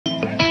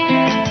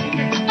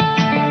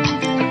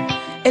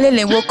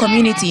Elelenwo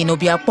community in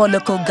Obiakpo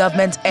local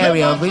government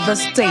area of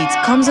Rivers State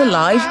comes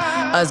alive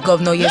as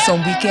Governor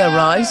Wike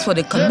arrives for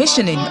the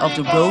commissioning of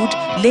the road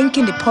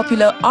linking the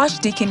popular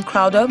Archdeacon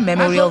Crowther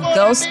Memorial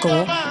Girls'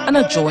 School and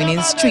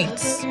adjoining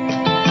streets.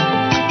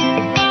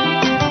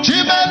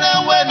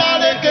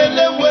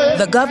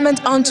 The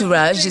government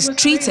entourage is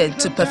treated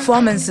to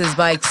performances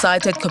by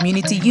excited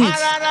community youth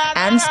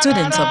and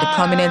students of the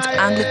prominent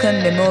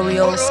Anglican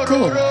Memorial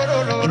School,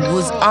 in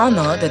whose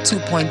honor the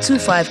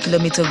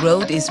 2.25-kilometer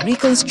road is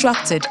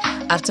reconstructed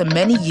after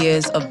many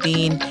years of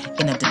being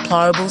in a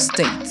deplorable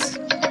state.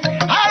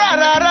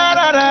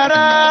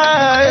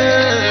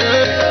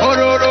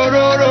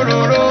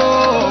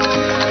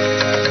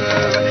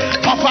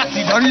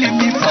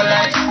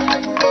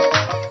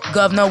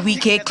 Governor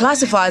Wike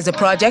classifies the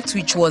project,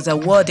 which was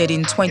awarded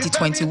in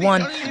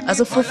 2021, as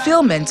a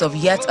fulfillment of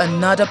yet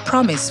another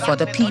promise for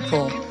the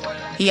people.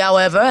 He,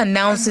 however,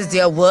 announces the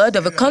award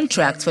of a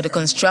contract for the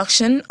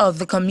construction of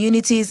the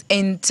community's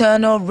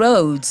internal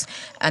roads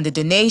and the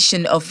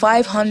donation of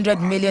 500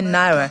 million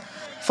naira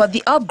for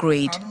the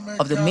upgrade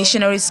of the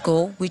missionary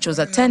school, which was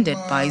attended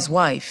by his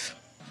wife.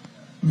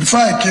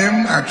 Before I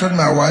came, I told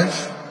my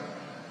wife,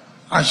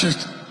 and she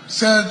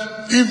said,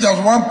 if there's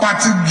one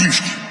party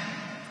gift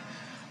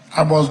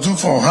I must do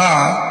for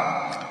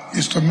her,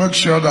 is to make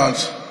sure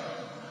that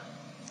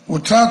we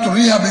try to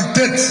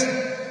rehabilitate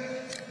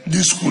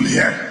this school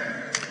here.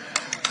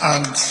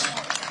 And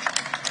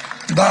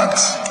that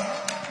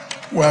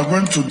we are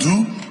going to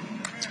do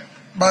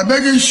by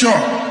making sure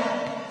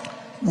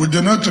we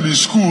donate to the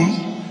school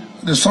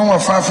the sum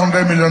of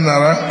 500 million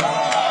naira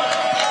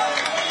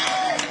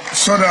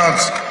so that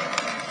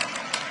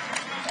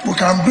we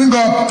can bring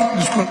up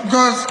the school,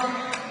 because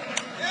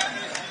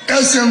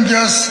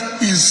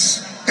SMJS is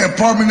a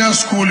prominent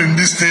school in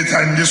this state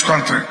and in this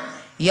country.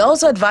 He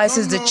also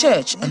advises the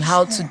church on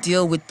how to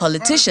deal with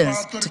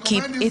politicians to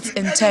keep its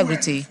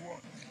integrity.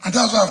 And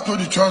that's why I've told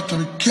the church to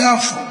be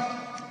careful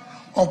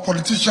of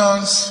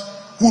politicians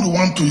who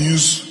want to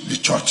use the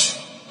church.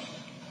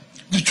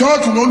 The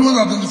church will always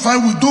identify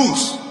with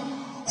those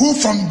who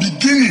from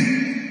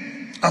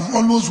beginning have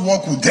always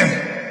worked with them.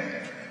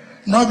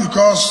 Not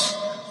because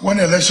when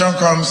election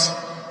comes,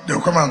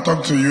 they'll come and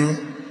talk to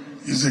you.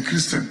 Is a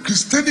Christian.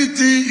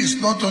 Christianity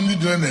is not only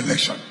during the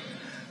election.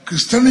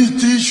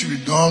 Christianity should be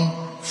done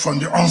from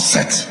the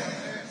onset.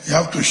 You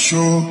have to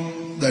show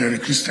that you're a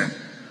Christian.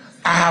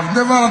 I have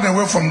never run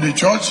away from the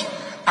church.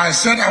 I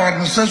said our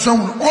administration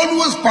will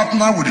always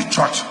partner with the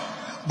church.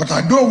 But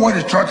I know what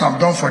the church have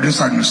done for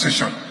this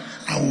administration.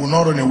 I will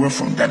not run away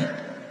from them.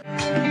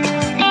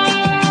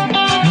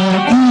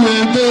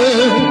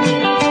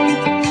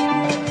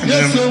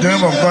 In the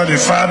name of God the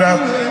Father,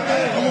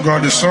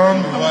 God the Son,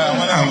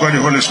 and God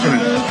the Holy Spirit.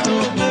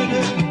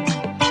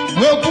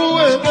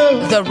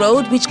 The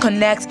road which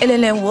connects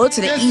Elelenwo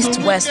to the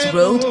east-west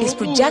road is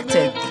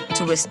projected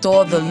to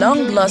restore the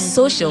long-lost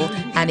social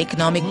and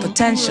economic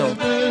potential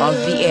of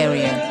the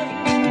area.